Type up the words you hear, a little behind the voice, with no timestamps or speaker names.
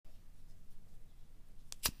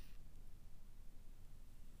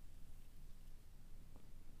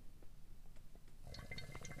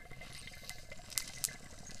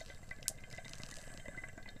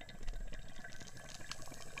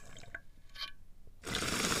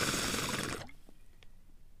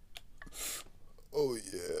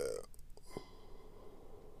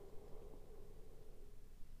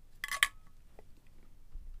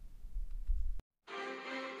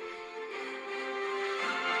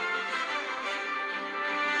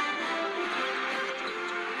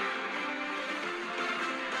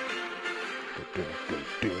And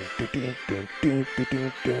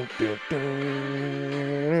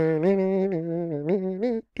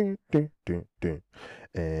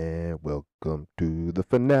welcome to the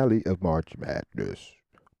finale of March Madness.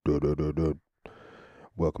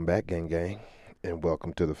 Welcome back, gang gang, and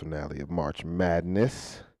welcome to the finale of March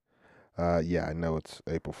Madness. Yeah, I know it's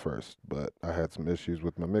April 1st, but I had some issues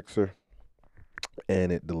with my mixer,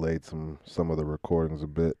 and it delayed some of the recordings a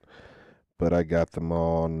bit. But I got them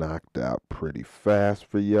all knocked out pretty fast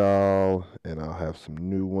for y'all, and I'll have some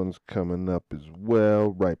new ones coming up as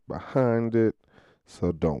well right behind it.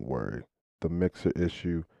 So don't worry. The mixer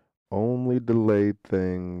issue only delayed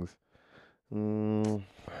things mm,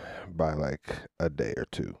 by like a day or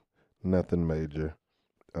two. Nothing major.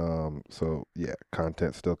 So yeah,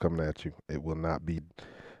 content still coming at you. It will not be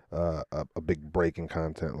a big break in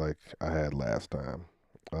content like I had last time.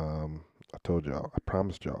 I told y'all, I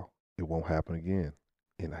promised y'all, it won't happen again,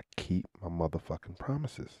 and I keep my motherfucking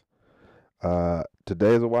promises.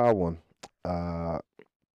 Today is a wild one, uh,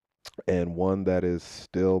 and one that is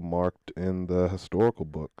still marked in the historical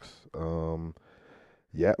books.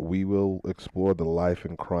 Yeah, we will explore the life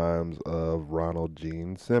and crimes of Ronald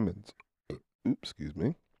Gene Simmons. Oops, excuse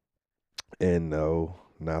me. And no,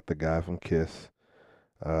 not the guy from Kiss.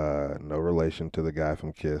 No relation to the guy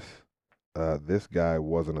from Kiss. This guy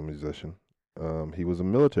wasn't a musician. He was a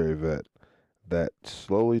military vet that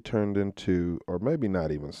slowly turned into, or maybe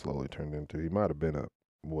not even slowly turned into, he might have been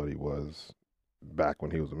what he was back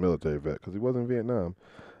when he was a military vet because he was in Vietnam.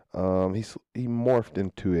 He morphed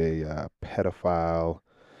into a pedophile,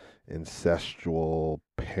 incestual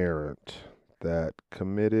parent that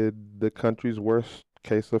committed the country's worst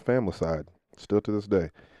case of familicide. Still to this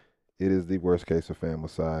day, it is the worst case of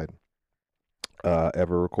familicide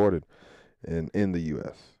ever recorded in the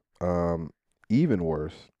U.S. Even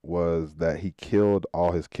worse was that he killed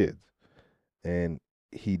all his kids, and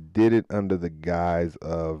he did it under the guise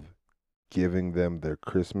of giving them their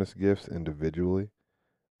Christmas gifts individually,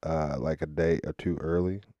 like a day or two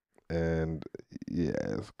early. And yeah,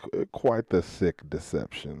 it's quite the sick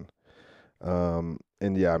deception. And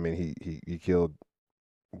yeah, I mean, he killed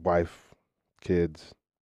wife, kids,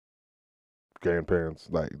 grandparents.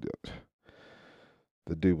 Like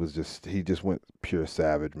the dude was he just went pure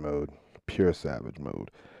savage mode, pure savage mode.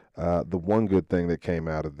 The one good thing that came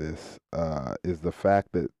out of this is the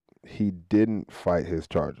fact that he didn't fight his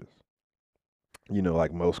charges. You know,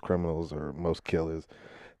 like most criminals or most killers,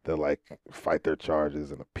 they'll like fight their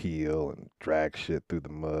charges and appeal and drag shit through the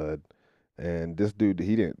mud. And this dude,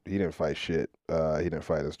 he didn't fight shit. He didn't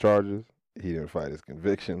fight his charges. He didn't fight his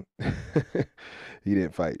conviction. He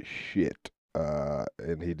didn't fight shit.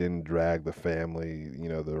 And he didn't drag the family,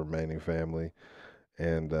 the remaining family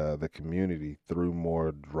and the community through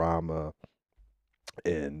more drama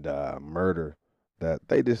and murder that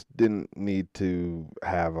they just didn't need to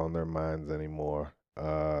have on their minds anymore.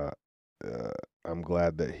 Uh, I'm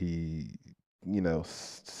glad that he,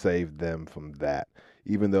 saved them from that.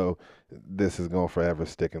 Even though this is going to forever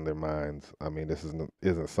stick in their minds. I mean, this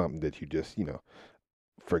isn't something that you just,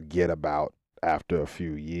 forget about after a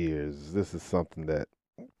few years. This is something that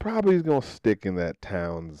probably is going to stick in that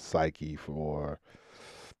town's psyche for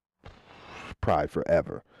probably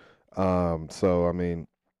forever. So I mean,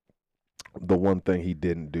 the one thing he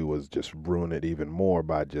didn't do was just ruin it even more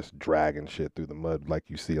by just dragging shit through the mud like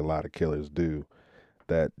you see a lot of killers do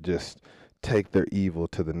that just take their evil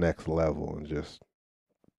to the next level and just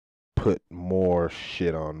put more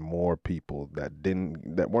shit on more people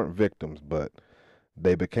that weren't victims, but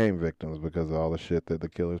they became victims because of all the shit that the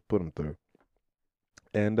killers put them through.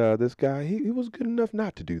 And this guy, he was good enough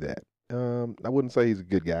not to do that. I wouldn't say he's a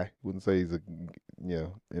good guy. Wouldn't say he's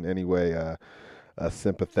in any way a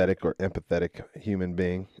sympathetic or empathetic human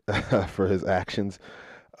being for his actions.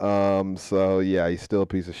 So yeah, he's still a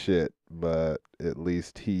piece of shit, but at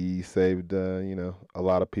least he saved a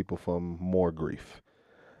lot of people from more grief.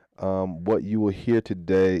 What you will hear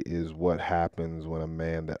today is what happens when a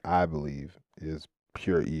man that I believe is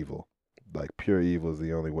pure evil. Like pure evil is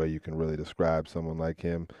the only way you can really describe someone like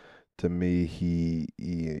him. To me, he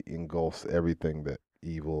engulfs everything that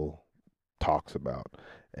evil talks about,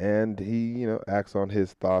 and he acts on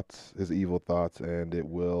his thoughts, his evil thoughts, and it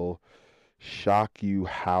will shock you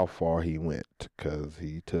how far he went because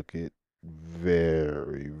he took it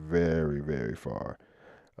very, very, very far.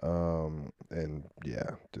 And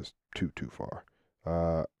yeah, just too far.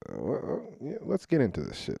 Yeah, let's get into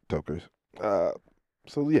this shit, tokers. Uh,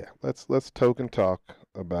 so yeah, let's token talk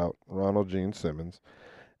about Ronald Gene Simmons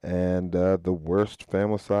and the worst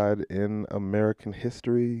familicide in American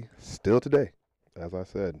history still today, as I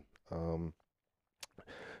said. Um,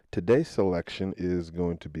 Today's selection is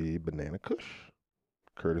going to be Banana Kush,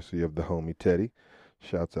 courtesy of the homie Teddy.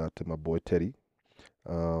 Shouts out to my boy Teddy.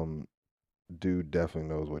 Um, Dude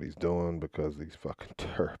definitely knows what he's doing because these fucking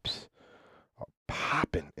terps are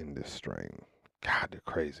popping in this strain. God, they're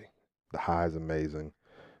crazy. The high is amazing,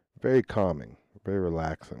 very calming, very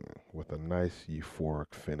relaxing, with a nice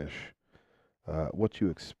euphoric finish. What you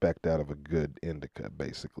expect out of a good indica,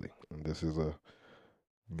 basically. And this is a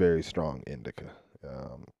very strong indica.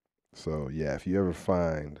 Um, so yeah, if you ever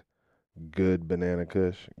find good banana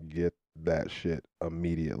kush, get that shit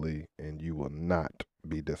immediately, and you will not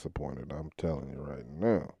be disappointed. I'm telling you right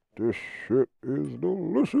now, this shit is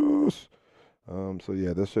delicious. So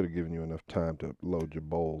yeah, this should have given you enough time to load your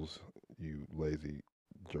bowls, you lazy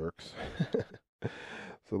jerks.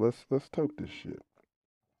 So let's tote this shit.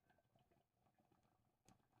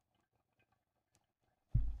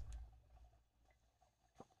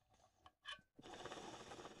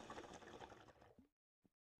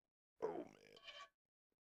 Oh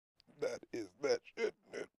man, that is that shit.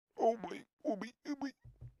 Man. Oh boy, oh boy, oh boy.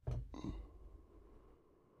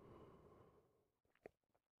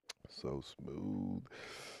 So smooth,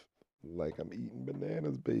 like I'm eating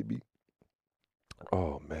bananas, baby.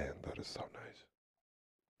 Oh man, that is so nice.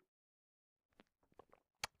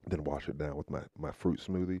 Then wash it down with my fruit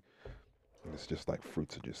smoothie, and it's just like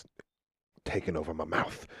fruits are just taking over my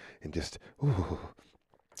mouth, and just ooh,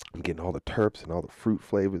 I'm getting all the terps and all the fruit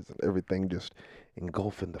flavors and everything just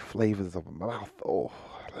engulfing the flavors of my mouth. Oh,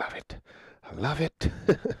 I love it. I love it.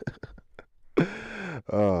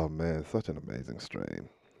 Oh man, such an amazing strain.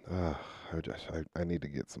 Uh, I need to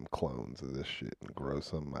get some clones of this shit and grow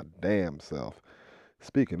some my damn self.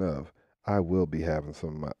 Speaking of, I will be having some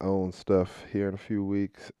of my own stuff here in a few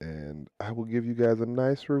weeks, and I will give you guys a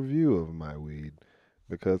nice review of my weed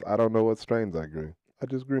because I don't know what strains I grew. I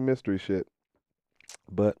just grew mystery shit,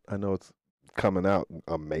 but I know it's coming out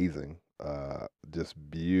amazing. Just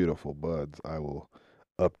beautiful buds. I will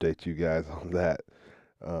update you guys on that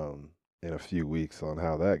um, in a few weeks on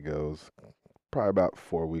how that goes. Probably about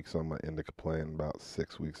 4 weeks on my indica plant, about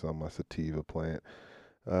 6 weeks on my sativa plant.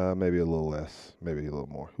 Maybe a little less, maybe a little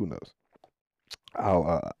more. Who knows?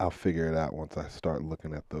 I'll figure it out once I start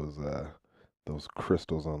looking at those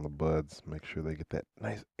crystals on the buds. Make sure they get that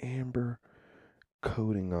nice amber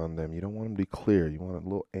coating on them. You don't want them to be clear. You want a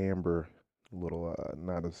little amber, little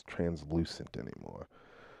not as translucent anymore.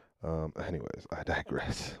 Anyways, I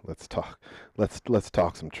digress. Let's talk. Let's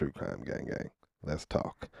talk some true crime, gang, gang. Let's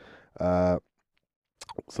talk. Uh,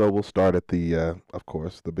 so we'll start at of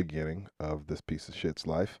course, the beginning of this piece of shit's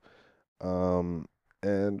life. Um,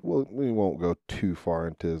 and we won't go too far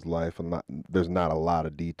into his life. There's not a lot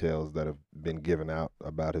of details that have been given out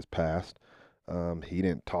about his past. He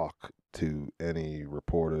didn't talk to any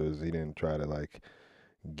reporters. He didn't try to like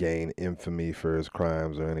gain infamy for his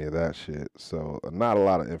crimes or any of that shit. So not a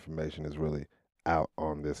lot of information is really out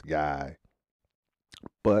on this guy.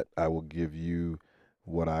 But I will give you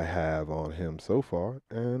what I have on him so far,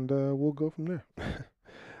 and we'll go from there.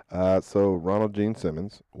 So Ronald Gene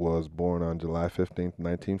Simmons was born on July 15th,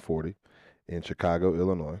 1940, in Chicago,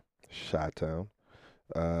 Illinois, Chi-Town,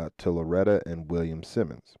 to Loretta and William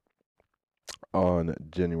Simmons. On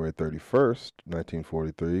January 31st,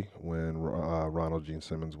 1943, when Ronald Gene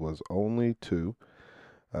Simmons was only two,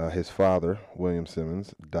 his father, William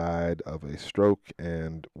Simmons, died of a stroke,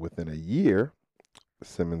 and within a year,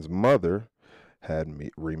 Simmons' mother had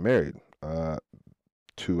remarried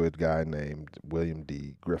to a guy named William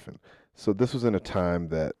D. Griffin. So this was in a time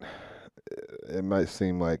that it might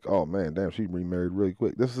seem like, oh man, damn, she remarried really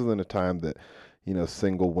quick. This was in a time that,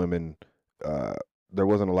 single women, uh, there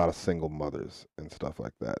wasn't a lot of single mothers and stuff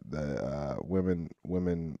like that. The women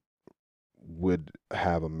would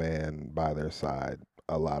have a man by their side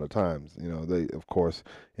a lot of times. They, of course,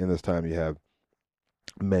 in this time you have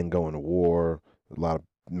men going to war, a lot of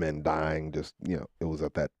men dying. Just it was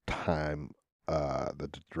at that time the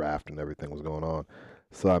draft and everything was going on.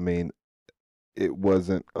 So I mean, it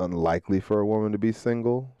wasn't unlikely for a woman to be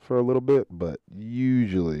single for a little bit, but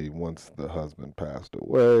usually once the husband passed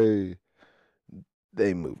away,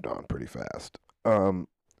 they moved on pretty fast. Um,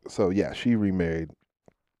 so yeah, she remarried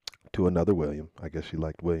to another William. I guess she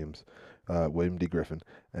liked Williams, William D. Griffin,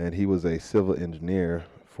 and he was a civil engineer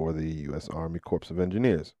for the U.S. Army Corps of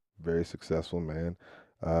Engineers. Very successful man,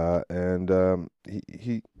 and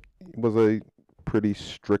he was a pretty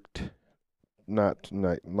strict, not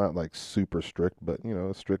like super strict, but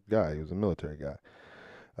a strict guy. He was a military guy.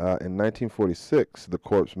 In 1946, the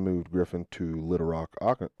Corps moved Griffin to Little Rock,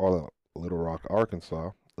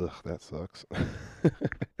 Arkansas. Ugh, that sucks.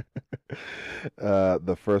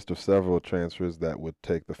 The first of several transfers that would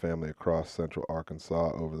take the family across central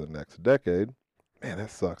Arkansas over the next decade. Man,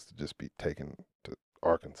 that sucks to just be taken to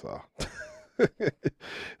Arkansas.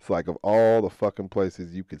 It's like, of all the fucking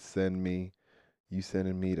places you could send me, you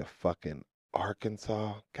sending me to fucking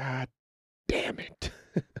Arkansas? God damn it.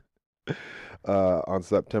 On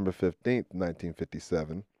September 15th,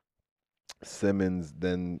 1957, Simmons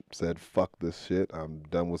then said, fuck this shit, I'm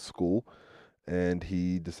done with school. And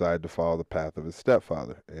he decided to follow the path of his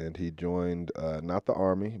stepfather. And he joined, not the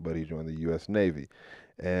Army, but he joined the U.S. Navy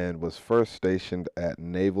and was first stationed at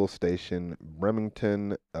Naval Station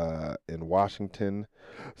Bremerton in Washington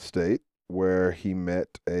State, where he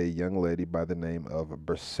met a young lady by the name of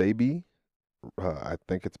Bersabe. I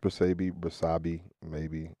think it's Bersabe,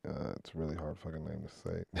 maybe. It's a really hard fucking name to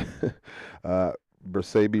say.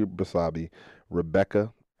 Bersabe,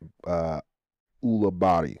 Rebecca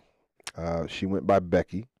Ulabari. She went by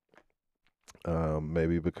Becky,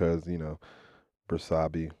 maybe because,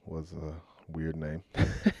 Bersabe was a weird name.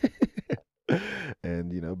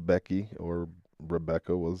 And, Becky or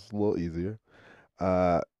Rebecca was a little easier.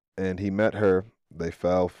 Uh, and he met her. They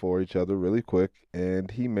fell for each other really quick,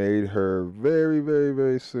 and he married her very, very,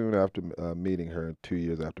 very soon after meeting her, 2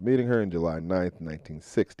 years after meeting her, in July 9th,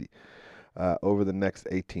 1960. Over the next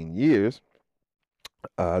 18 years,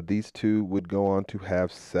 these two would go on to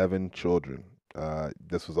have 7 children.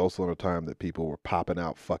 This was also in a time that people were popping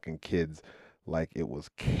out fucking kids like it was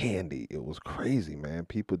candy. It was crazy, man.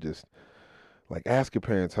 People just, like, ask your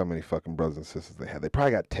parents how many fucking brothers and sisters they had. They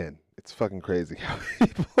probably got 10. It's fucking crazy how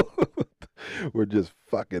people were just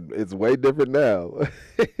fucking. It's way different now.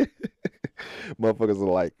 Motherfuckers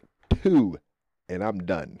are like, 2, and I'm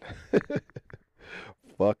done.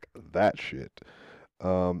 Fuck that shit.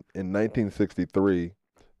 In 1963,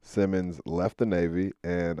 Simmons left the Navy,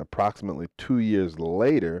 and approximately 2 years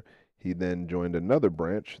later, he then joined another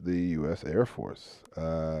branch, the U.S. Air Force.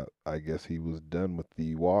 I guess he was done with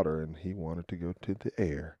the water and he wanted to go to the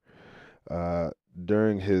air.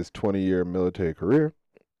 During his 20-year military career,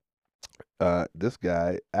 this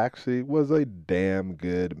guy actually was a damn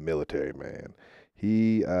good military man.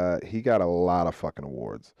 He got a lot of fucking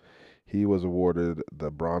awards. He was awarded the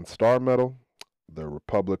Bronze Star Medal, the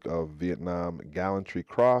Republic of Vietnam Gallantry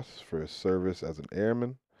Cross for his service as an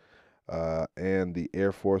airman, and the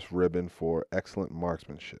Air Force Ribbon for excellent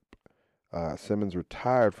marksmanship. Simmons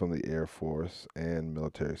retired from the Air Force and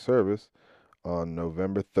military service on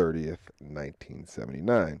November 30th,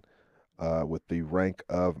 1979, with the rank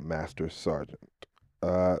of Master Sergeant.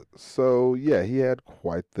 So, yeah, he had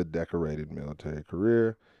quite the decorated military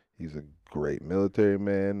career. He's a great military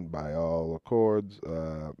man by all accords.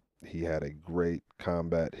 He had a great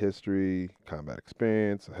combat history, combat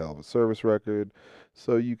experience, a hell of a service record.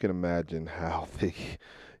 So you can imagine how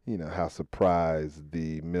how surprised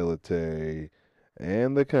the military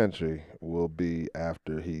and the country will be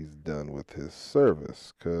after he's done with his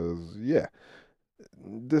service. Because, yeah,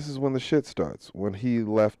 this is when the shit starts. When he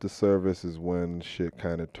left the service is when shit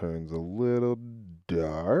kind of turns a little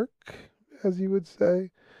dark, as you would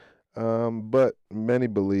say. But many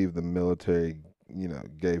believe the military,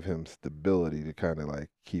 gave him stability to kind of like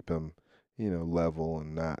keep him, level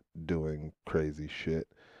and not doing crazy shit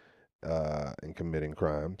and committing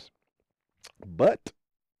crimes. But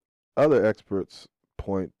other experts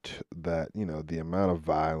point that, the amount of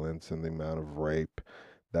violence and the amount of rape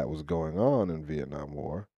that was going on in Vietnam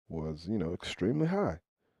War was, extremely high.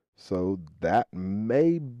 So that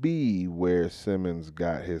may be where Simmons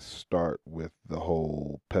got his start with the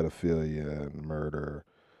whole pedophilia and murder.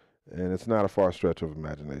 And it's not a far stretch of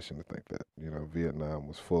imagination to think that, Vietnam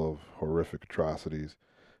was full of horrific atrocities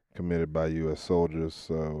committed by U.S. soldiers.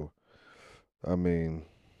 So, I mean,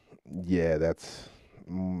 yeah, that's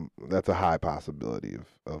a high possibility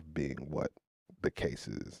of being what the case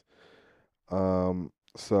is.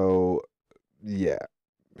 So yeah,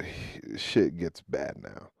 shit gets bad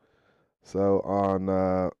now. So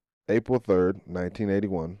on April 3rd,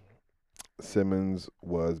 1981, Simmons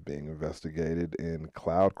was being investigated in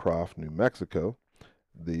Cloudcroft, New Mexico,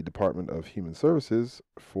 the Department of Human Services,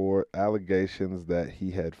 for allegations that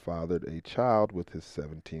he had fathered a child with his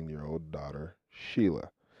 17-year-old daughter, Sheila,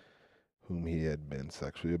 whom he had been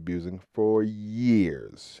sexually abusing for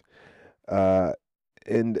years. Uh,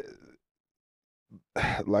 and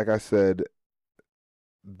like I said,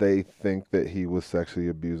 they think that he was sexually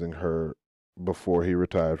abusing her before he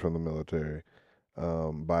retired from the military.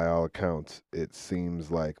 By all accounts, it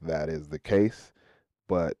seems like that is the case,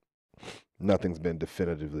 but nothing's been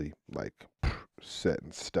definitively like set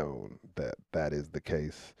in stone that that is the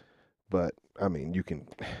case. But I mean, you can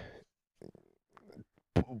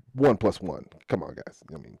 1 plus 1. Come on, guys.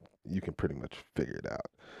 I mean, you can pretty much figure it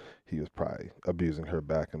out. He was probably abusing her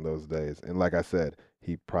back in those days. And like I said,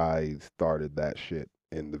 he probably started that shit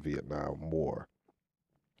in the Vietnam War.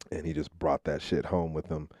 And he just brought that shit home with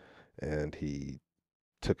him. And he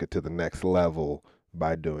took it to the next level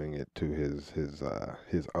by doing it to his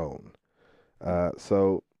own. Uh,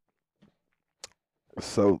 so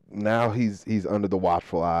so now he's under the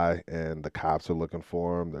watchful eye, and the cops are looking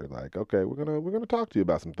for him. They're like, okay, we're gonna talk to you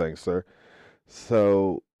about some things, sir.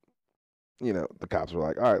 So the cops were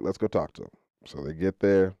like, all right, let's go talk to him. So they get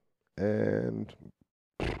there, and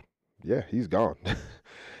yeah, he's gone.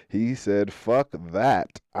 He said, fuck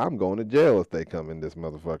that. I'm going to jail if they come in this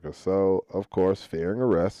motherfucker. So, of course, fearing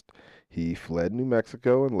arrest, he fled New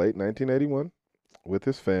Mexico in late 1981 with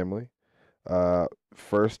his family.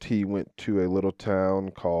 First, he went to a little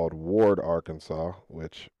town called Ward, Arkansas,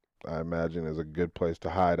 which I imagine is a good place to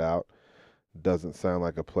hide out. Doesn't sound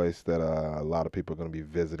like a place that a lot of people are going to be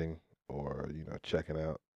visiting or checking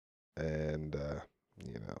out, and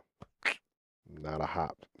you know, not a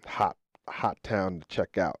hot town to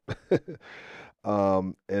check out.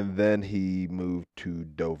 And then he moved to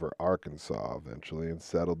Dover, Arkansas, eventually, and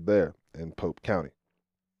settled there in Pope County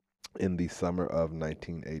in the summer of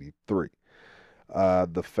 1983.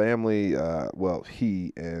 The family, well,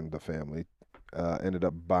 he and the family ended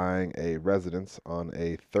up buying a residence on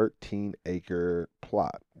a 13-acre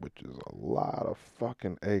plot, which is a lot of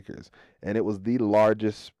fucking acres, and it was the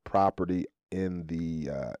largest property in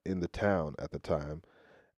the town at the time,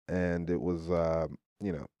 and it was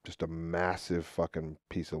just a massive fucking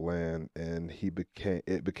piece of land, and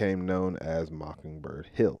it became known as Mockingbird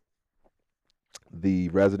Hill. The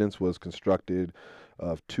residence was constructed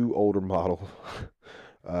of two older model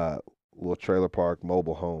uh, little trailer park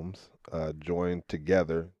mobile homes joined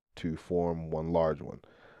together to form one large one.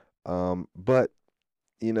 But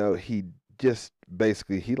he just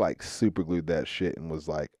basically he like super glued that shit and was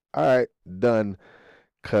like, all right, done,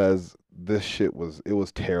 cause this shit was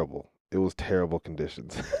terrible. It was terrible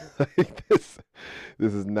conditions. Like this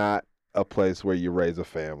is not a place where you raise a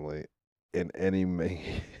family in any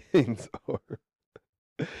means or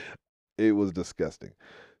it was disgusting.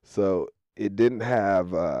 So it didn't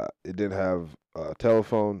have a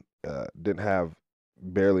telephone, didn't have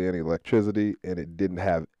barely any electricity, and it didn't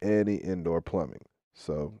have any indoor plumbing.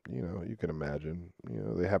 So you can imagine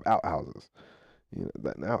they have outhouses.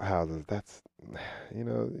 That outhouses that's you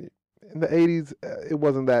know in the 80s it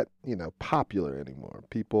wasn't that popular anymore.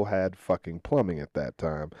 People had fucking plumbing at that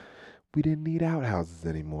time. We didn't need outhouses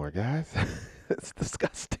anymore, guys. It's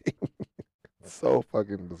disgusting. So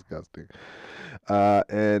fucking disgusting.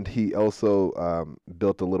 And he also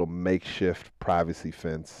built a little makeshift privacy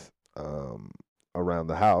fence around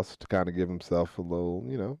the house to kind of give himself a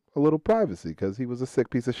little privacy because he was a sick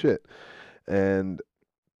piece of shit. And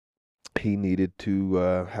he needed to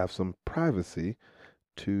have some privacy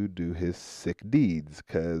to do his sick deeds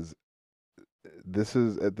because this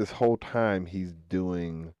is at this whole time he's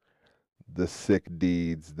doing the sick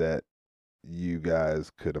deeds that you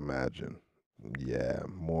guys could imagine. Yeah,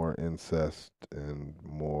 more incest and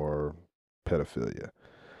more pedophilia.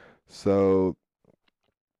 So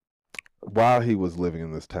while he was living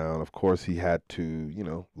in this town, of course, he had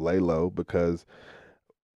to, lay low because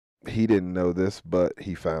he didn't know this, but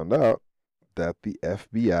he found out that the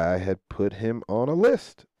FBI had put him on a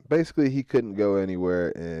list. Basically, he couldn't go anywhere,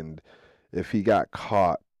 and if he got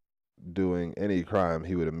caught doing any crime, the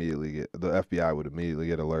FBI would immediately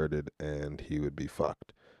get alerted, and he would be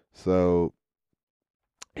fucked. So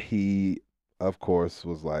he, of course,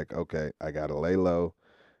 was like, okay, I gotta lay low.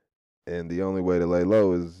 And the only way to lay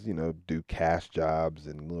low is, do cash jobs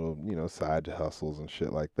and little, side hustles and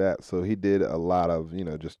shit like that. So he did a lot of,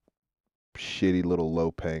 just shitty little low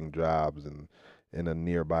paying jobs in a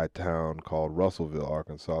nearby town called Russellville,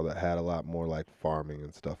 Arkansas, that had a lot more like farming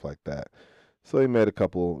and stuff like that. So he made a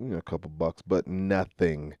couple bucks, but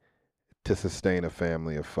nothing to sustain a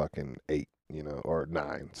family of fucking eight, or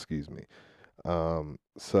nine, excuse me.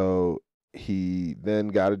 So he then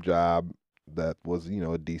got a job that was,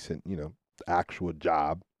 a decent, actual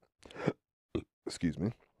job, excuse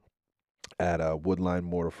me, at a Woodline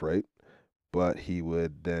Mortar Freight. But he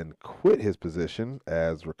would then quit his position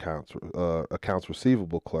as accounts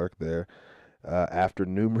receivable clerk there after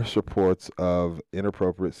numerous reports of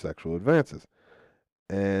inappropriate sexual advances.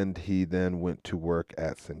 And he then went to work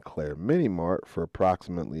at Sinclair Mini Mart for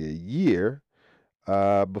approximately a year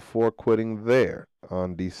before quitting there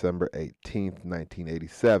on December 18th,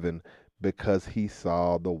 1987, because he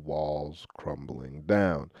saw the walls crumbling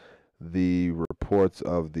down. The reports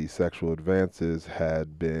of the sexual advances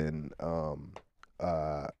had been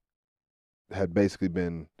uh, had basically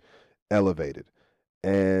been elevated,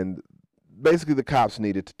 and basically the cops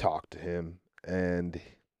needed to talk to him, and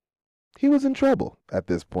he was in trouble at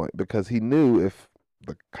this point because he knew if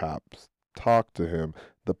the cops talked to him,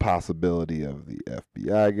 the possibility of the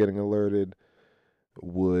FBI getting alerted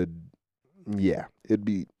would, yeah,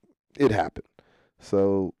 it happened.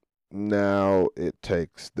 So now it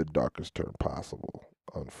takes the darkest turn possible,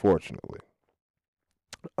 unfortunately.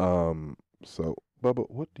 So Bubba,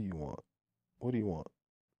 what do you want? What do you want?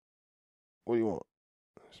 What do you want?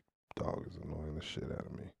 This dog is annoying the shit out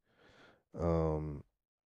of me. Um,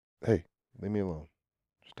 hey, leave me alone.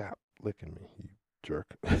 Stop licking me, you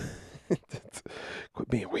jerk. Quit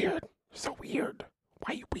being weird. So weird.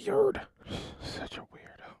 Why you weird? Such a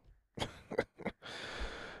weirdo.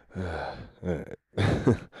 Alright.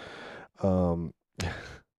 um,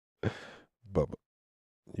 Bubba,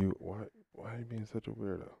 why are you being such a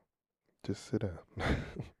weirdo? Just sit down.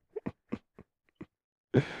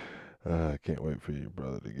 I can't wait for your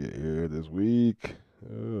brother to get here this week.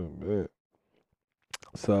 Oh man.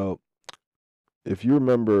 So, if you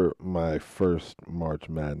remember my first March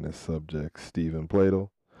Madness subject, Stephen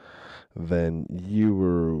Plato, then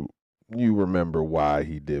you remember why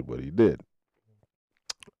he did what he did.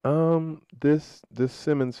 This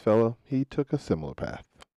Simmons fella, he took a similar path,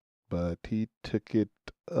 but he took it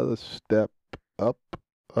a step up,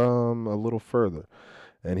 a little further.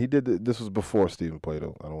 And he did this was before Stephen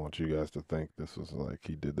Plato. I don't want you guys to think this was like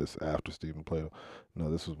he did this after Stephen Plato.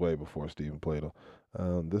 No, this was way before Stephen Plato.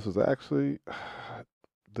 This was actually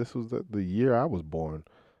this was the year I was born.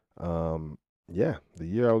 Yeah, the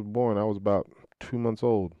year I was born, I was about 2 months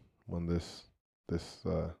old when this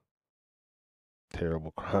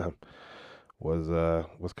terrible crime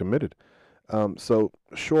was committed. So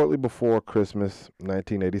shortly before Christmas,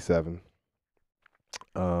 1987,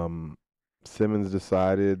 um, Simmons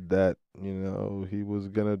decided that he was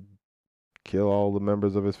gonna kill all the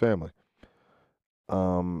members of his family.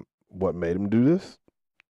 What made him do this?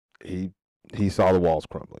 He he saw the walls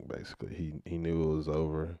crumbling. Basically, he knew it was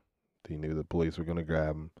over. He knew the police were gonna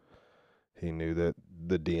grab him. He knew that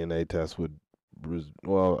the DNA test would.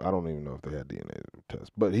 Well, I don't even know if they had DNA tests,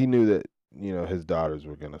 but he knew that his daughters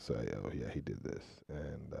were gonna say, "Oh yeah, he did this,"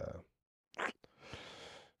 and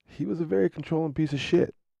he was a very controlling piece of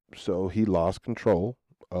shit. So he lost control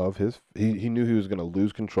of his. He knew he was gonna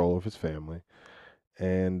lose control of his family,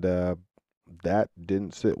 and that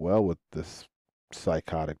didn't sit well with this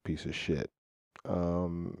psychotic piece of shit.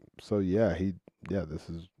 So yeah, he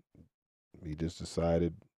just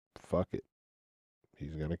decided, fuck it,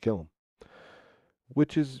 he's gonna kill him,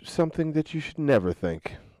 which is something that you should never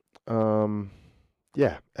think. Um,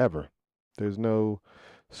 yeah, ever. There's no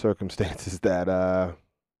circumstances that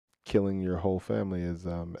killing your whole family is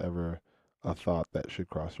ever a thought that should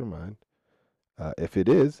cross your mind. If it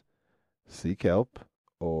is, seek help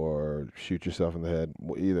or shoot yourself in the head.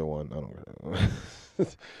 Either one. I don't know.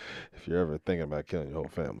 If you're ever thinking about killing your whole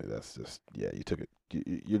family, that's just, yeah, you took it.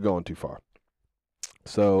 You're going too far.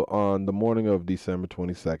 So on the morning of December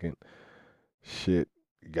 22nd, shit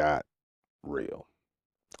got real.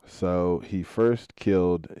 So he first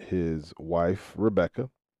killed his wife, Rebecca,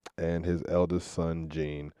 and his eldest son,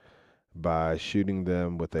 Gene, by shooting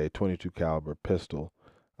them with a 22 caliber pistol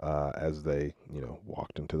as they,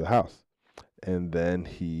 walked into the house. And then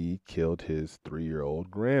he killed his 3-year-old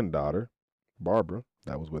granddaughter, Barbara,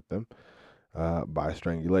 that was with them, by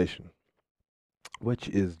strangulation, which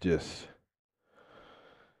is just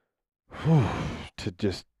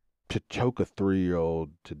to choke a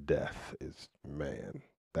 3-year-old to death is, man,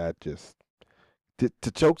 that just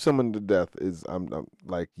to choke someone to death is, I'm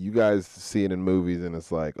like, you guys see it in movies and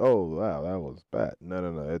it's like, oh wow, that was bad.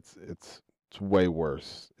 No, it's way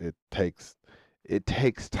worse. It takes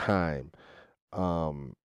time.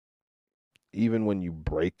 um Even when you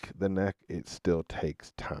break the neck, it still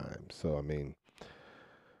takes time. So I mean,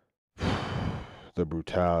 the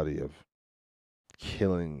brutality of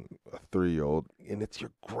killing a 3-year-old, and it's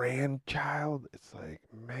your grandchild. It's like,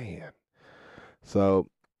 man. So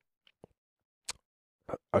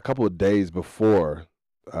a couple of days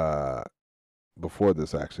uh, before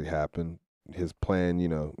this actually happened, his plan,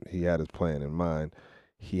 he had his plan in mind.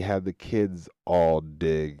 He had the kids all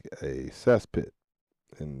dig a cesspit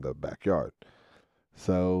in the backyard.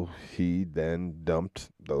 So he then dumped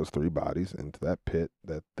those 3 bodies into that pit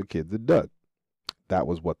that the kids had dug. That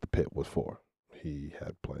was what the pit was for. He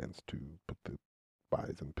had plans to put the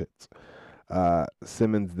bodies in pits.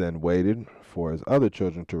 Simmons then waited for his other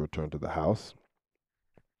children to return to the house.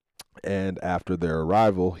 And after their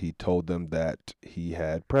arrival, he told them that he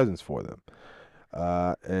had presents for them.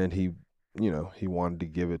 And he he wanted to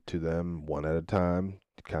give it to them one at a time,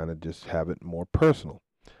 to kind of just have it more personal.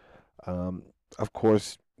 Um, of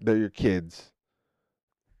course, they're your kids,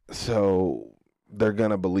 so they're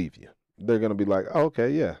gonna believe you. They're gonna be like, oh, okay,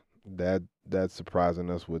 yeah, dad's surprising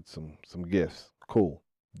us with some gifts. Cool,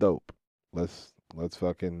 dope. Let's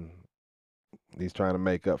fucking. He's trying to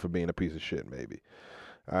make up for being a piece of shit, maybe.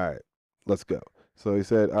 All right, let's go. So he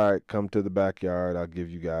said, all right, come to the backyard. I'll give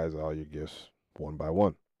you guys all your gifts one by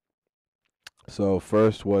one. So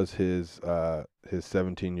first was his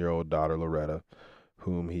 17-year-old daughter Loretta,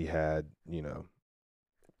 whom he had,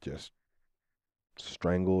 just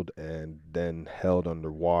strangled and then held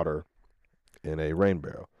underwater in a rain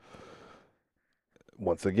barrel.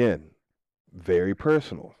 Once again, very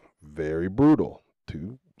personal, very brutal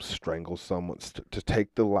to strangle someone, to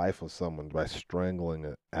take the life of someone by strangling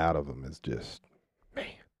it out of them is just, man.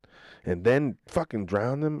 And then fucking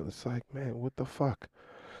drown them. It's like, man, what the fuck?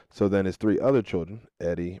 So then his three other children,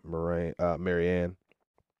 Eddie, Marianne,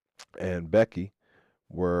 and Becky,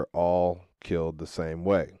 were all killed the same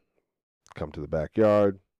way. Come to the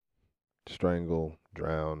backyard, strangle,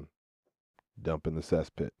 drown, dump in the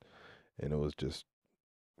cesspit. And it was just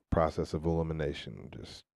process of elimination,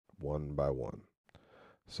 just one by one.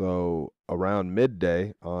 So around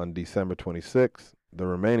midday on December 26th, the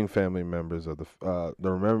remaining family members of the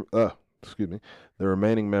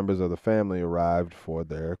remaining members of the family arrived for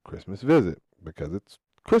their Christmas visit because it's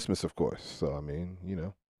Christmas, of course. So I mean,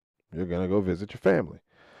 you're gonna go visit your family.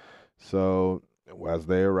 So as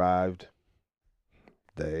they arrived,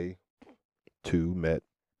 they too met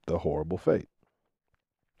the horrible fate.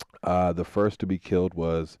 The first to be killed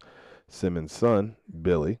was Simmons' son,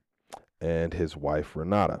 Billy, and his wife,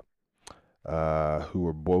 Renata, who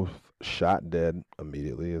were both shot dead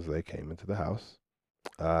immediately as they came into the house.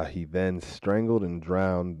 He then strangled and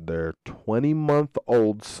drowned their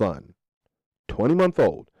 20-month-old son.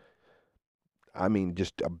 20-month-old. I mean,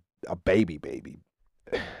 just a baby.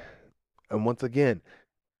 And once again,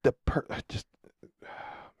 just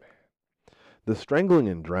the strangling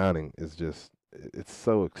and drowning is just, it's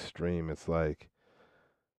so extreme. It's like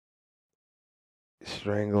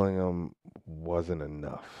strangling them wasn't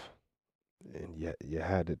enough, and yet you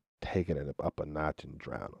had to take it up a notch and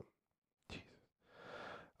drown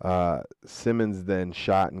them. Simmons then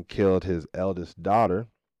shot and killed his eldest daughter,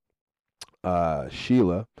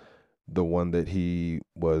 Sheila, the one that he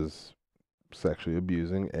was sexually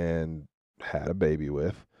abusing and had a baby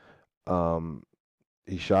with.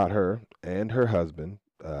 He shot her and her husband,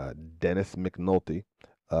 Dennis McNulty,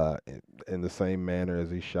 in the same manner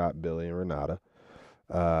as he shot Billy and Renata.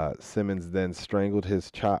 Simmons then strangled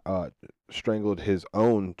his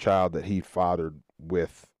own child that he fathered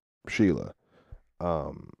with Sheila,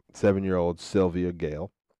 7-year-old Sylvia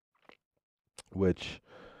Gale, which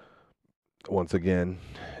once again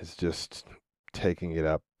is just taking it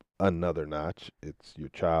up another notch. It's your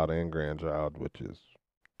child and grandchild, which is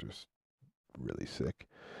just really sick.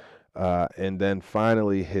 And then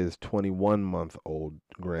finally his 21-month-old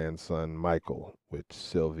grandson, Michael, which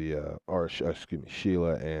Sheila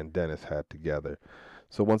and Dennis had together.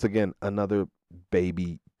 So once again, another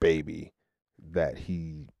baby that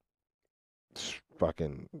he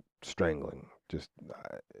fucking strangling. Just,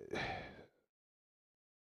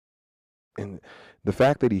 and the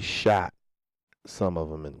fact that he shot some of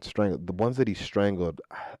them and strangled, the ones that he strangled,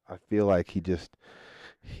 I feel like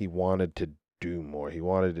he wanted to do more. He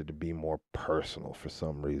wanted it to be more personal for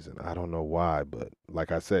some reason. I don't know why, but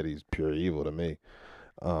like I said, he's pure evil to me.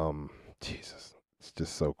 Jesus, it's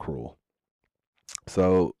just so cruel.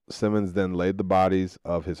 So Simmons then laid the bodies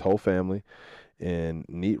of his whole family in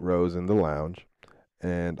neat rows in the lounge,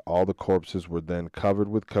 and all the corpses were then covered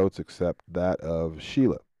with coats except that of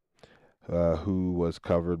Sheila, who was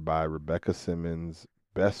covered by Rebecca Simmons'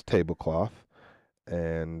 best tablecloth.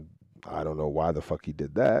 And I don't know why the fuck he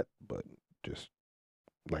did that, but just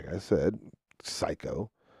like I said, psycho.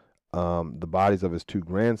 The bodies of his two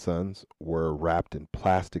grandsons were wrapped in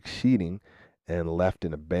plastic sheeting and left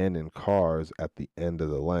in abandoned cars at the end of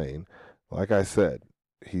the lane. Like I said,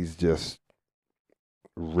 he's just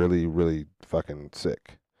really, really fucking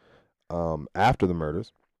sick. After the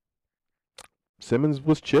murders, Simmons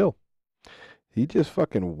was chill. He just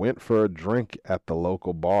fucking went for a drink at the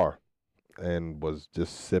local bar and was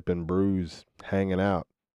just sipping brews, hanging out,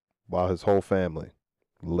 while his whole family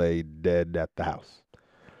lay dead at the house.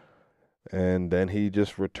 And then he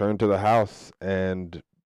just returned to the house and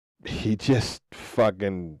he just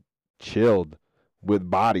fucking chilled with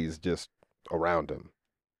bodies just around him.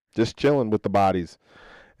 Just chilling with the bodies.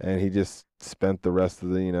 and he just spent the rest of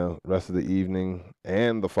the rest of the evening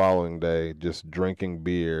and the following day just drinking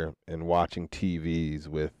beer and watching TVs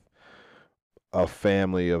with a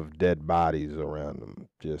family of dead bodies around him,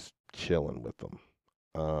 just chilling with them.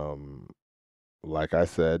 Um, like I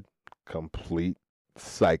said, complete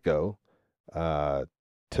psycho, uh,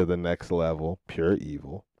 to the next level, pure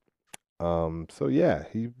evil. So yeah,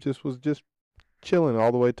 he just was just chilling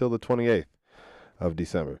all the way till the 28th of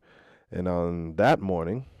December. And on that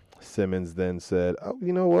morning, Simmons then said, "Oh,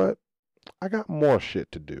 you know what? I got more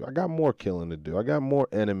shit to do. I got more killing to do. I got more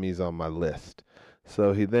enemies on my list."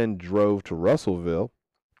 So he then drove to Russellville,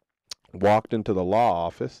 walked into the law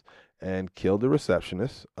office, and killed the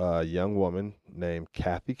receptionist, a young woman named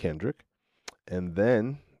Kathy Kendrick. And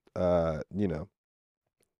then, uh, you know,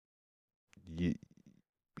 he,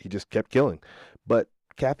 he just kept killing. But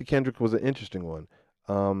Kathy Kendrick was an interesting one.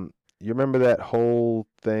 You remember that whole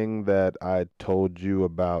thing that I told you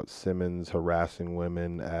about Simmons harassing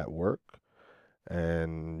women at work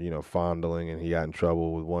and, fondling, and he got in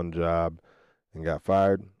trouble with one job and got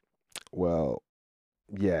fired? Well,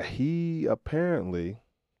 yeah, he apparently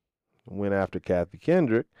went after Kathy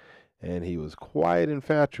Kendrick, and he was quite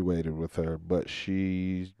infatuated with her, but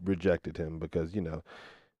she rejected him because,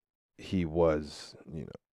 he was,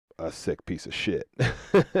 a sick piece of shit.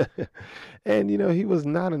 And, he was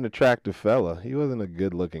not an attractive fella. He wasn't a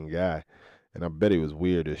good looking guy. And I bet he was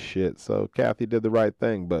weird as shit. So Kathy did the right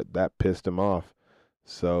thing, but that pissed him off.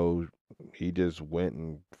 So he just went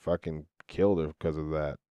and fucking killed her because of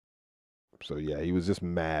that. So yeah, he was just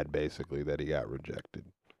mad basically that he got rejected.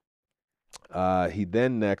 He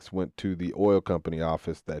then next went to the oil company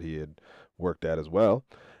office that he had worked at as well,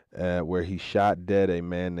 where he shot dead a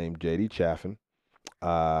man named J.D. Chaffin.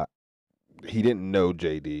 Uh, he didn't know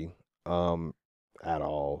J.D. Um, at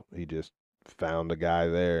all. He just found the guy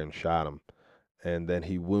there and shot him. And then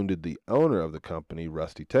he wounded the owner of the company,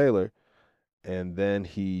 Rusty Taylor. And then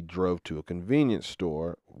he drove to a convenience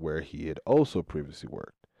store where he had also previously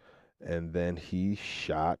worked. And then he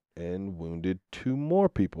shot and wounded two more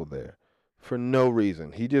people there for no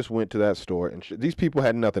reason. He just went to that store and these people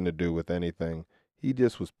had nothing to do with anything. He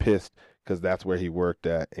just was pissed because that's where he worked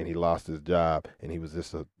at and he lost his job and he was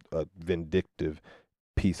just a vindictive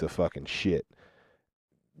piece of fucking shit.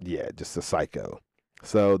 Yeah, just a psycho.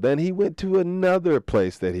 So then he went to another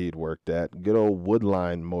place that he'd worked at, good old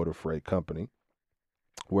Woodline Motor Freight Company,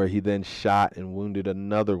 where he then shot and wounded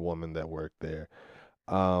another woman that worked there.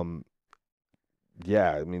 Um,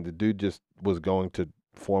 yeah, I mean, the dude just was going to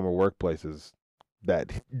former workplaces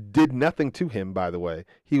that did nothing to him, by the way.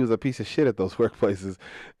 He was a piece of shit at those workplaces.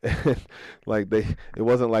 And like it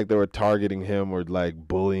wasn't like they were targeting him or like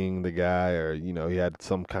bullying the guy or, he had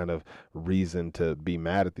some kind of reason to be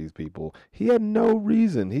mad at these people. He had no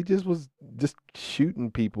reason. He just was just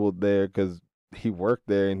shooting people there because he worked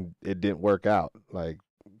there and it didn't work out. Like,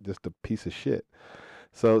 just a piece of shit.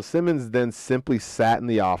 So Simmons then simply sat in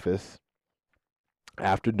the office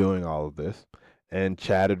after doing all of this and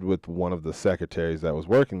chatted with one of the secretaries that was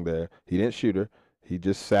working there. He didn't shoot her. He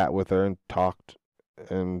just sat with her and talked,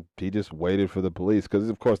 and he just waited for the police because,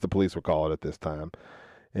 of course, the police were called at this time.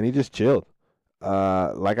 And he just chilled.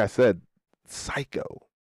 Like I said, psycho,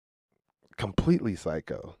 completely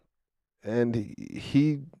psycho. And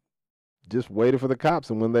he just waited for the cops.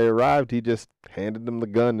 And when they arrived, he just handed them the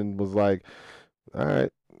gun and was like, "All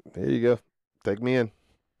right, here you go. Take me in."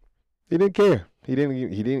 He didn't care. He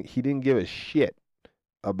didn't give a shit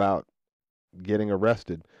about getting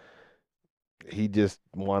arrested. He just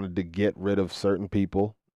wanted to get rid of certain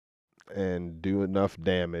people and do enough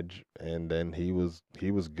damage, and then he was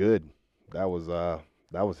good. That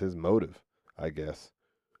was his motive, I guess.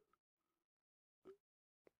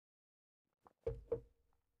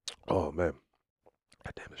 Oh man,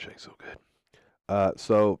 God damn, this shake's so good.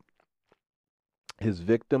 So his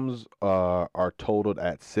victims are totaled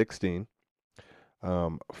at 16,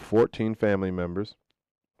 14 family members,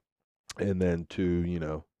 and then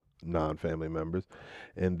two, non-family members,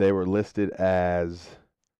 and they were listed as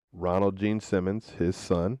Ronald Gene Simmons, his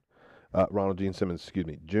son, Ronald Gene Simmons, excuse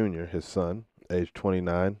me, Jr., his son, age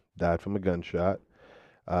 29, died from a gunshot.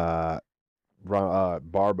 Uh,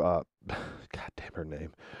 Barb, God damn her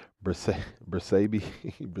name, Brisabi,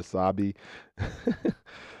 Brisabi.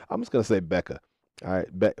 I'm just gonna say Becca. All right,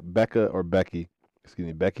 Becca or Becky, excuse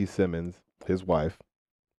me, Becky Simmons, his wife,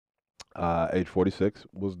 age 46,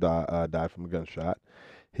 died from a gunshot.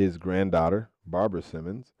 His granddaughter, Barbara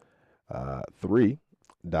Simmons, 3,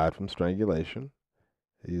 died from strangulation.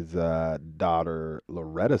 His daughter,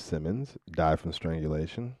 Loretta Simmons, died from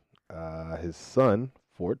strangulation. His son,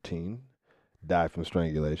 14, died from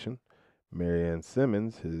strangulation. Marianne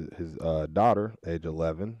Simmons, his daughter, age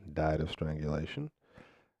 11, died of strangulation.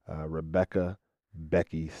 Rebecca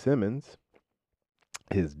Becky Simmons,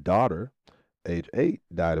 his daughter, age 8,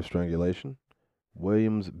 died of strangulation.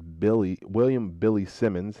 William Billy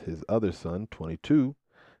Simmons, his other son, 22,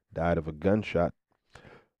 died of a gunshot.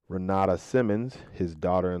 Renata Simmons, his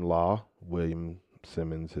daughter-in-law, William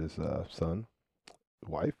Simmons, his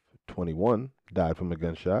wife, 21, died from a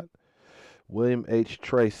gunshot. William H.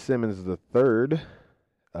 Trey Simmons III,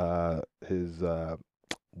 his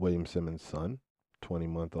William Simmons' son,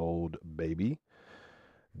 20-month-old baby,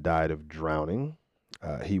 died of drowning.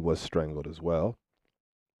 He was strangled as well.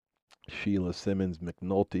 Sheila Simmons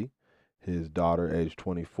McNulty, his daughter, age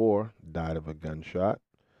 24, died of a gunshot.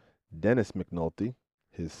 Dennis McNulty,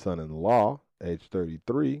 his son-in-law, age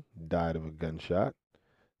 33, died of a gunshot.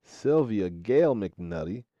 Sylvia Gale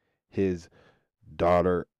McNulty, his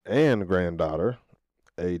daughter and granddaughter,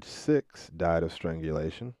 age 6, died of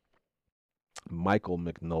strangulation. Michael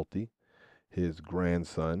McNulty, his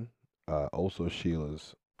grandson, also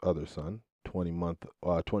Sheila's other son,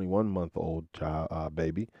 21-month-old child,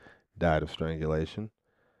 baby, died of strangulation.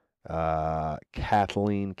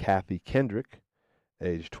 Kathleen Kathy Kendrick,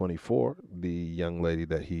 age 24, the young lady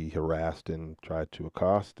that he harassed and tried to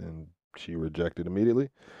accost, and she rejected immediately.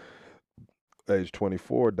 Age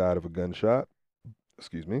 24, died of a gunshot.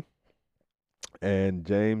 Excuse me. And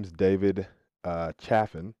James David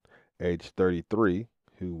Chaffin, age 33,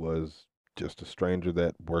 who was just a stranger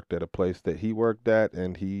that worked at a place that he worked at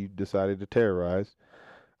and he decided to terrorize,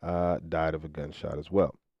 died of a gunshot as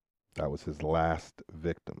well. That was his last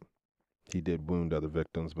victim. He did wound other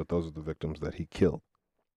victims, but those are the victims that he killed.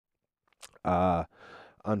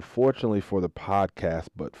 Unfortunately for the podcast,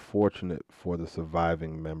 but fortunate for the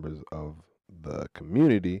surviving members of the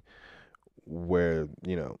community where,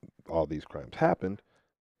 all these crimes happened,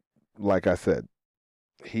 like I said,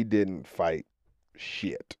 he didn't fight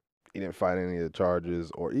shit. He didn't fight any of the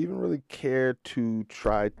charges or even really care to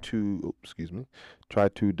try to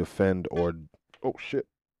defend or, oh shit,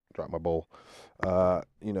 dropped my bowl.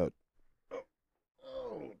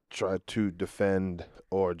 Try to defend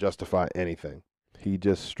or justify anything. He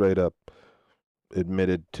just straight up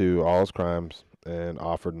admitted to all his crimes and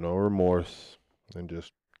offered no remorse and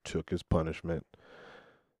just took his punishment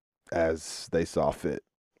as they saw fit.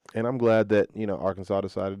 And I'm glad that, Arkansas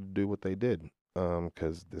decided to do what they did,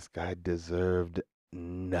 because this guy deserved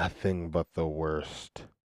nothing but the worst.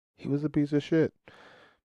 He was a piece of shit.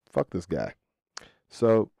 Fuck this guy.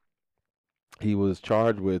 So he was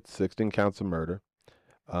charged with 16 counts of murder,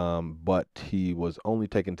 but he was only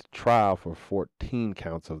taken to trial for 14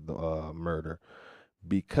 counts of the murder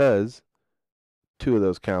because 2 of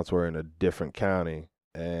those counts were in a different county.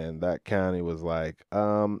 And that county was like,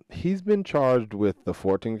 he's been charged with the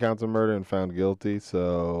 14 counts of murder and found guilty,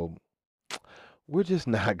 so we're just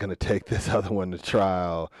not going to take this other one to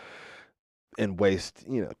trial and waste,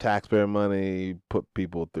 taxpayer money, put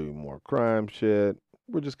people through more crime shit.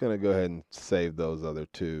 We're just going to go ahead and save those other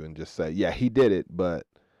 2 and just say, yeah, he did it, but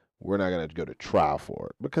we're not going to go to trial for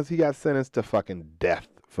it because he got sentenced to fucking death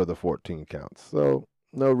for the 14 counts. So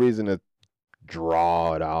no reason to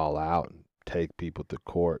draw it all out and take people to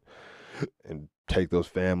court and take those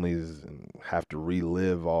families and have to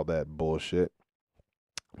relive all that bullshit.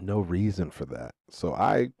 No reason for that. So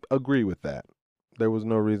I agree with that. There was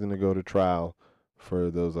no reason to go to trial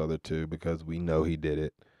for those other 2 because we know he did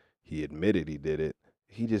it. He admitted he did it.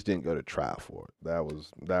 He just didn't go to trial for it. That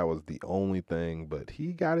was the only thing, but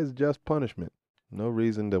he got his just punishment. No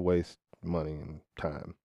reason to waste money and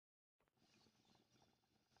time.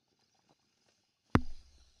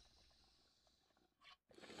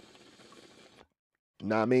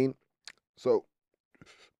 Know what I mean? So,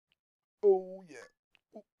 oh yeah.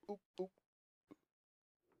 Ooh, ooh, ooh.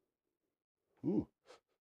 Ooh.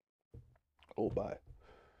 Oh, bye.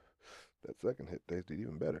 That second hit tasted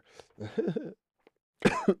even better.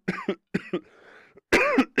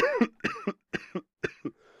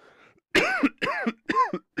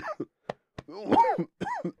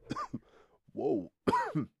 Whoa.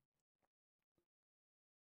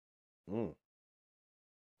 Mm,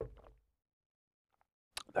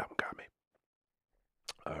 that one got me.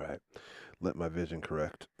 All right. Let my vision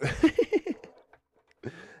correct.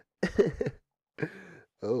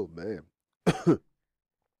 Oh, man.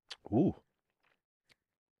 Ooh.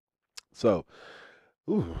 So,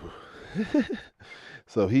 ooh.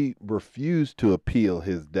 So he refused to appeal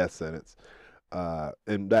his death sentence.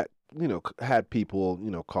 And that, had people,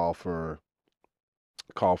 call for,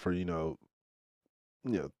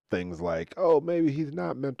 things like, oh, maybe he's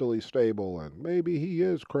not mentally stable and maybe he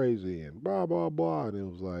is crazy and blah, blah, blah. And it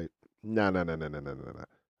was like, No, no, no, no, no, no, no, no.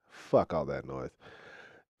 Fuck all that noise.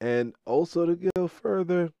 And also to go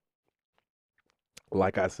further,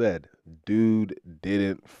 like I said, dude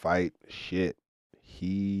didn't fight shit.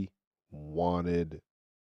 He wanted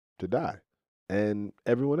to die. And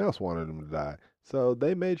everyone else wanted him to die. So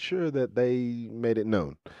they made sure that they made it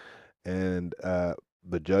known. And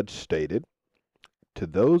the judge stated to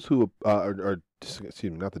those who,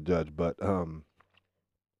 excuse me, not the judge, but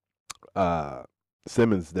uh,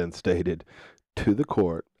 Simmons then stated to the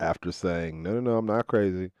court after saying, no, no, no, I'm not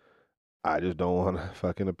crazy. I just don't want to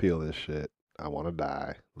fucking appeal this shit. I want to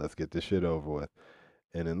die. Let's get this shit over with.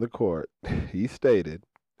 And in the court, he stated,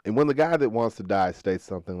 and when the guy that wants to die states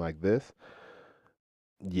something like this,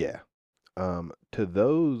 yeah, to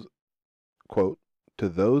those, quote, to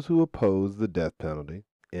those who oppose the death penalty,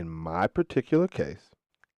 in my particular case,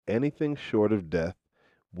 anything short of death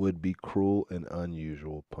would be cruel and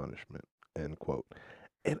unusual punishment, end quote.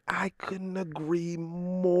 And I couldn't agree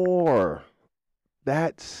more.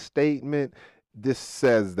 That statement, this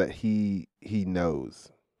says that he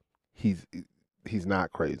knows. He's he's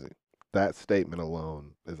not crazy. That statement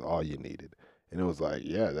alone is all you needed. And it was like,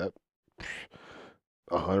 yeah, that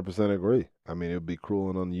 100% agree. I mean, it would be cruel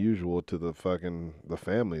and unusual to the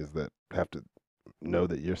families that have to know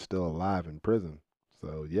that you're still alive in prison.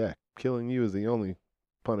 So, yeah, killing you is the only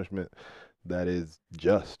punishment that is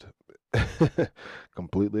just.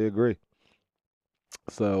 Completely agree.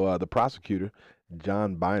 So, the prosecutor,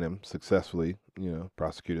 John Bynum, successfully,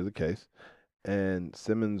 prosecuted the case. And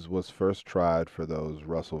Simmons was first tried for those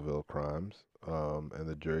Russellville crimes, and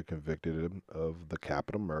the jury convicted him of the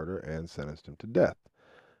capital murder and sentenced him to death.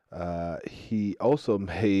 He also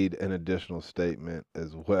made an additional statement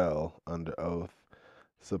as well under oath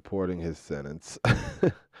supporting his sentence.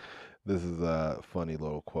 This is a funny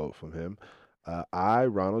little quote from him. I,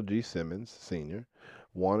 Ronald G. Simmons, Sr.,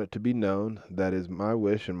 want it to be known that is my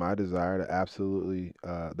wish and my desire to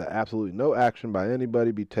that absolutely no action by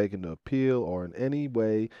anybody be taken to appeal or in any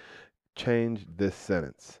way change this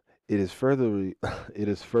sentence. It is further it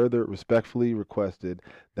is further respectfully requested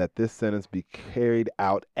that this sentence be carried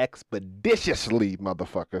out expeditiously,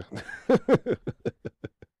 motherfucker.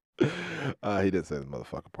 He didn't say the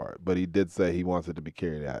motherfucker part, but he did say he wants it to be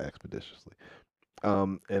carried out expeditiously.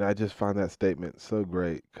 And I just find that statement so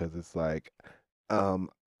great because it's like, um,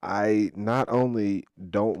 I not only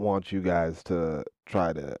don't want you guys to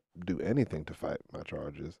try to do anything to fight my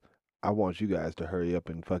charges, I want you guys to hurry up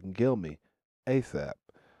and fucking kill me ASAP.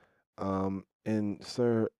 And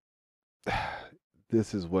sir,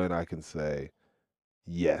 this is when I can say,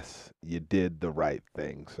 yes, you did the right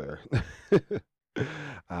thing, sir.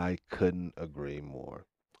 I couldn't agree more.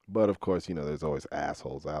 But of course, there's always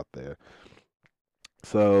assholes out there.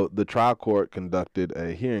 So the trial court conducted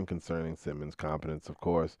a hearing concerning Simmons' competence, of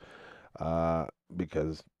course,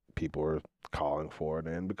 because people were calling for it,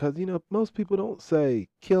 and because most people don't say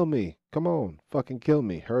 "kill me," come on, fucking kill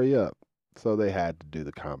me, hurry up. So they had to do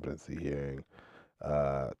the competency hearing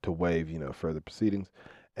to waive further proceedings,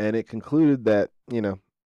 and it concluded that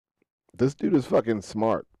this dude is fucking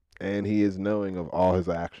smart and he is knowing of all his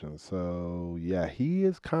actions. So yeah, he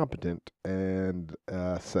is competent and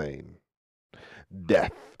sane.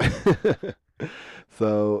 Death.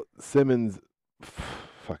 So Simmons,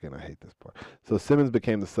 fucking, I hate this part. So Simmons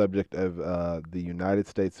became the subject of the United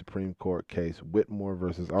States Supreme Court case Whitmore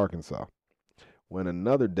versus Arkansas, when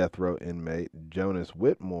another death row inmate, Jonas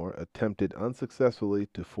Whitmore, attempted unsuccessfully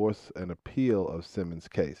to force an appeal of Simmons'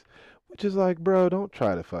 case. Which is like, bro, don't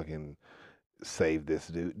try to fucking save this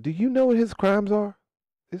dude. Do you know what his crimes are?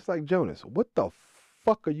 It's like, Jonas, what the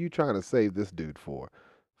fuck are you trying to save this dude for?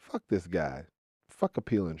 Fuck this guy. Fuck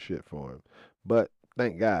appealing shit for him. But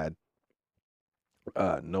thank God,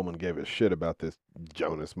 no one gave a shit about this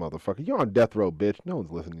Jonas motherfucker. You're on death row, bitch. No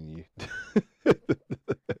one's listening to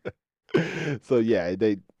you. So yeah,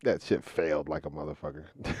 that shit failed like a motherfucker.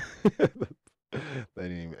 They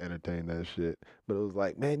didn't even entertain that shit. But it was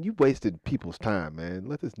like, man, you wasted people's time, man.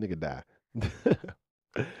 Let this nigga die.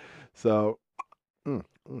 So, got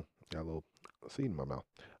a little seed in my mouth.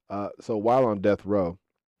 So while on death row,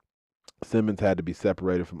 Simmons had to be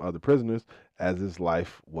separated from other prisoners as his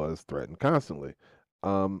life was threatened constantly.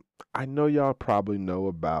 I know y'all probably know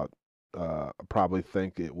about, probably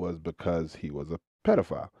think it was because he was a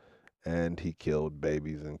pedophile and he killed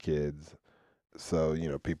babies and kids. So,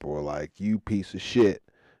 people were like, you piece of shit.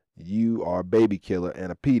 You are a baby killer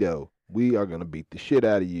and a pedo. We are going to beat the shit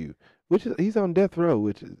out of you. Which is, he's on death row,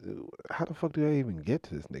 which is, how the fuck do I even get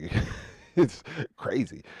to this nigga? It's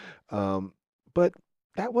crazy. But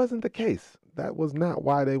that wasn't the case. That was not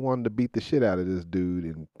why they wanted to beat the shit out of this dude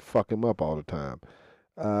and fuck him up all the time.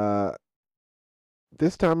 Uh,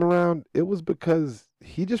 this time around, it was because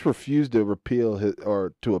he just refused to repeal his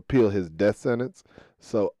or to appeal his death sentence.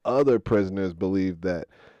 So other prisoners believed that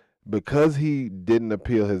because he didn't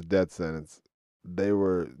appeal his death sentence,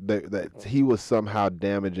 that he was somehow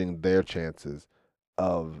damaging their chances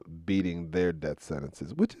of beating their death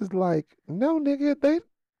sentences, which is like, no, nigga,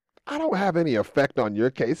 I don't have any effect on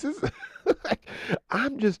your cases. Like,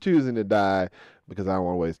 I'm just choosing to die because I don't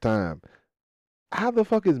want to waste time. How the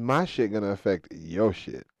fuck is my shit gonna affect your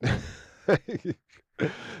shit?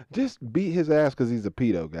 Just beat his ass because he's a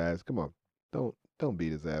pedo, guys. Come on, don't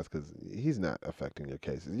beat his ass because he's not affecting your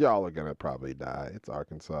cases. Y'all are gonna probably die. It's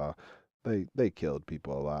Arkansas. They killed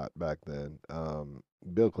people a lot back then.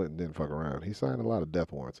 Bill Clinton didn't fuck around. He signed a lot of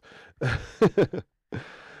death warrants.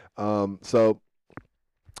 So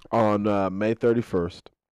on May 31st,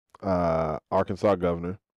 Arkansas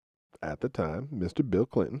governor at the time, Mr. Bill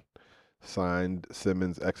Clinton, signed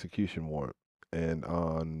Simmons' execution warrant. And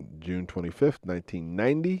on June 25th,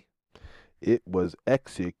 1990, it was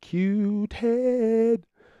executed.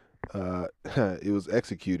 It was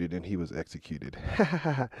executed and he was executed.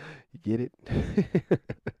 You get it?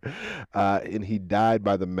 And he died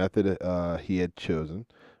by the method he had chosen,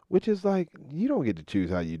 which is like, you don't get to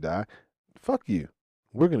choose how you die. Fuck you.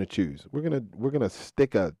 We're gonna choose. We're gonna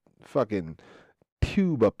stick a fucking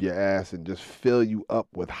tube up your ass and just fill you up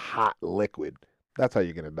with hot liquid. That's how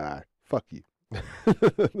you're gonna die. Fuck you.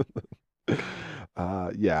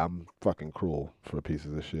 Yeah, I'm fucking cruel for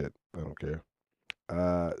pieces of shit. I don't care.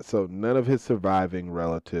 So none of his surviving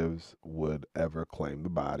relatives would ever claim the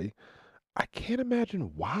body. I can't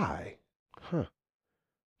imagine why. Huh.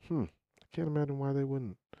 I can't imagine why they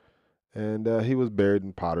wouldn't. And he was buried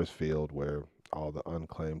in Potter's Field, where all the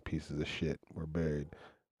unclaimed pieces of shit were buried,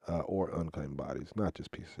 or unclaimed bodies, not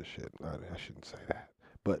just pieces of shit. I shouldn't say that,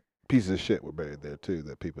 but pieces of shit were buried there too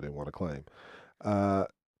that people didn't want to claim. Uh,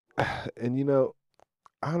 and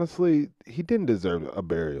honestly, he didn't deserve a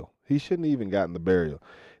burial. He shouldn't have even gotten the burial.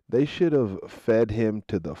 They should have fed him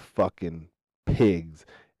to the fucking pigs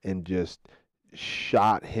and just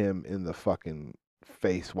shot him in the fucking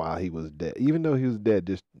face while he was dead. Even though he was dead,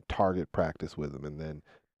 just target practice with him and then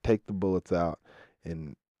take the bullets out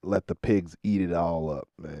and let the pigs eat it all up,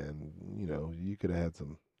 man. You could have had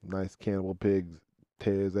some nice cannibal pigs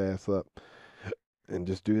tear his ass up and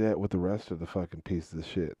just do that with the rest of the fucking pieces of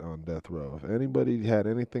shit on death row. If anybody had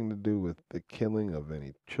anything to do with the killing of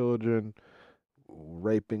any children,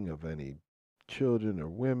 raping of any children or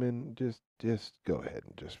women, just go ahead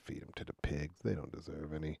and just feed them to the pigs. They don't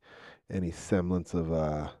deserve any semblance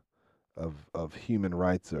of human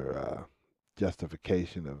rights or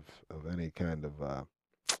justification of any kind of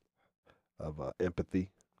empathy.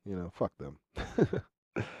 Fuck them.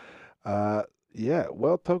 uh, yeah.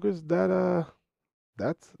 Well, Tokers,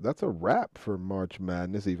 that's a wrap for March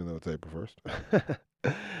Madness, even though it's April 1st.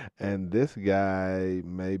 And this guy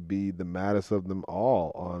may be the maddest of them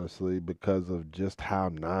all, honestly, because of just how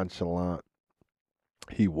nonchalant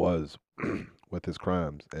he was with his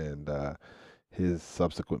crimes and his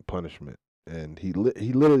subsequent punishment. And he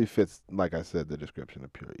literally fits, like I said, the description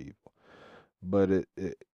of pure evil. But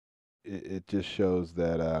it just shows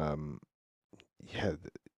that yeah,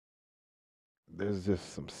 there's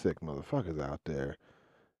just some sick motherfuckers out there.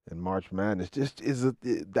 And March Madness just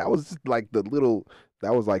that was just like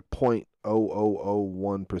that was like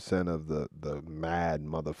 0.0001% of the mad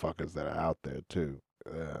motherfuckers that are out there too.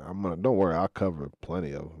 Don't worry, I'll cover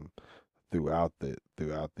plenty of them throughout the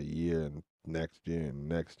year and next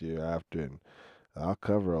year after, and I'll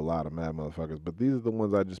cover a lot of mad motherfuckers. But these are the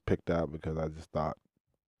ones I just picked out because I just thought,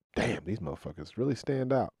 damn, these motherfuckers really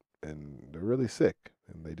stand out and they're really sick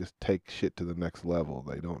and they just take shit to the next level.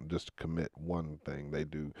 They don't just commit one thing, they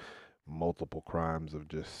do multiple crimes of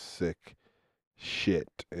just sick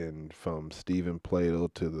shit. And from Stephen Plato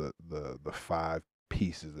to the five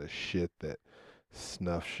pieces of shit that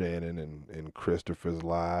snuff Shannon and Christopher's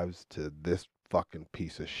lives to this fucking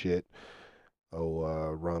piece of shit.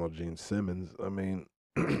 Ronald Gene Simmons. I mean,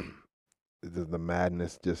 the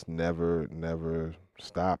madness just never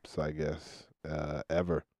stops, I guess,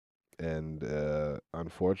 ever. And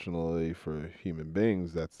unfortunately for human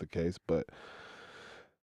beings, that's the case. But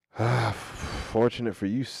fortunate for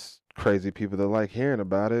you crazy people that like hearing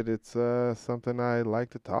about it, it's something I like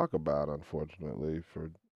to talk about, unfortunately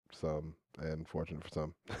for some, and fortunate for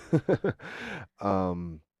some.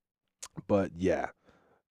 um, but yeah,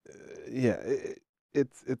 yeah,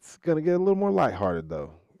 it's gonna get a little more lighthearted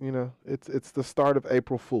though. It's the start of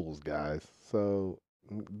April Fools, guys. So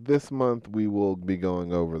this month we will be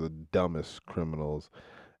going over the dumbest criminals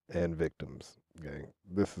and victims. gang.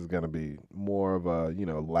 This is gonna be more of a,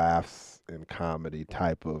 laughs and comedy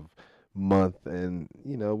type of month, and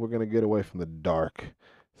we're gonna get away from the dark,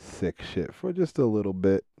 sick shit for just a little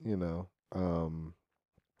bit. And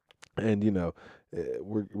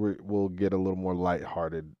we'll get a little more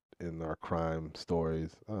lighthearted in our crime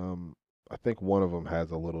stories. I think one of them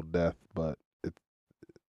has a little death, but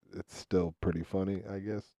it's still pretty funny, I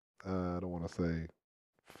guess. I don't want to say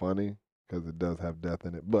funny because it does have death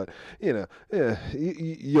in it, but yeah,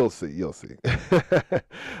 you'll see, you'll see.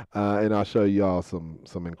 And I'll show y'all some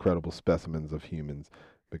incredible specimens of humans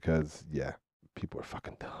because yeah, people are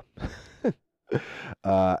fucking dumb.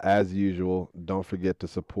 As usual, don't forget to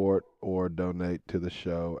support or donate to the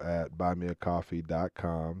show at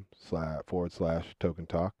buymeacoffee.com/token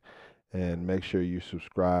talk, and make sure you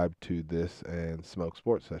subscribe to this and Smoke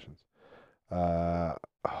Sports Sessions.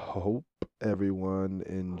 Hope everyone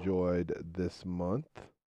enjoyed this month.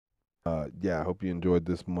 Yeah, I hope you enjoyed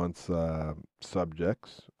this month's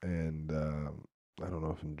subjects, and I don't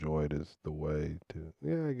know if enjoyed is the way to.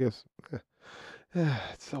 Yeah, I guess.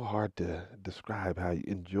 It's so hard to describe how you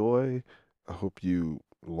enjoy. I hope you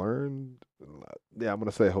learned. Yeah, I'm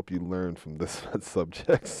gonna say I hope you learned from this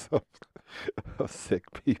subjects of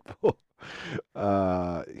sick people.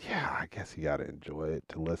 Yeah, I guess you gotta enjoy it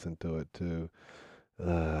to listen to it too.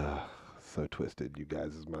 Uh, so twisted, you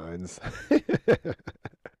guys' minds.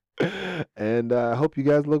 And I hope you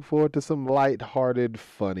guys look forward to some light-hearted,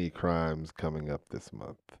 funny crimes coming up this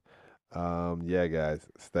month. Yeah, guys,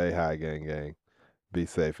 stay high, gang, gang. Be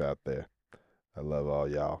safe out there. I love all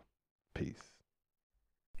y'all. Peace.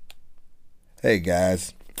 Hey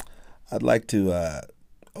guys, I'd like to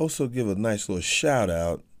also give a nice little shout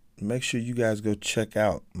out. Make sure you guys go check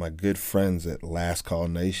out my good friends at Last Call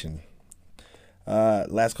Nation.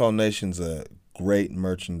 Last Call Nation's a great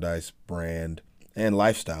merchandise brand and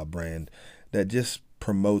lifestyle brand that just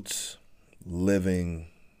promotes living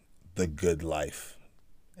the good life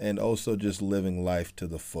and also just living life to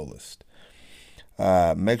the fullest.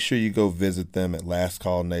 Make sure you go visit them at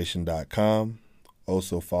lastcallnation.com.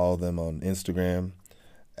 Also follow them on Instagram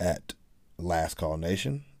at Last Call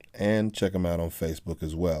Nation and check them out on Facebook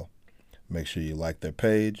as well. Make sure you like their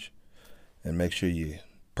page and make sure you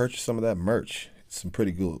purchase some of that merch. Some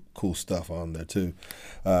pretty cool stuff on there too.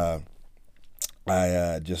 I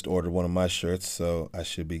just ordered one of my shirts, so I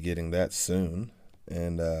should be getting that soon.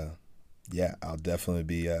 And yeah, I'll definitely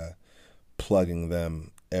be plugging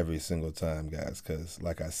them every single time, guys, because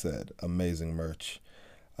like I said, amazing merch.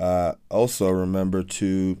 Also, remember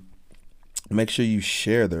to make sure you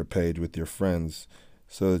share their page with your friends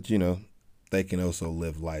so that, they can also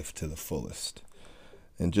live life to the fullest.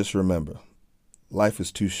 And just remember, life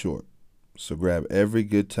is too short. So grab every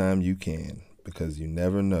good time you can because you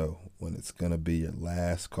never know when it's going to be your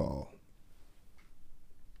last call.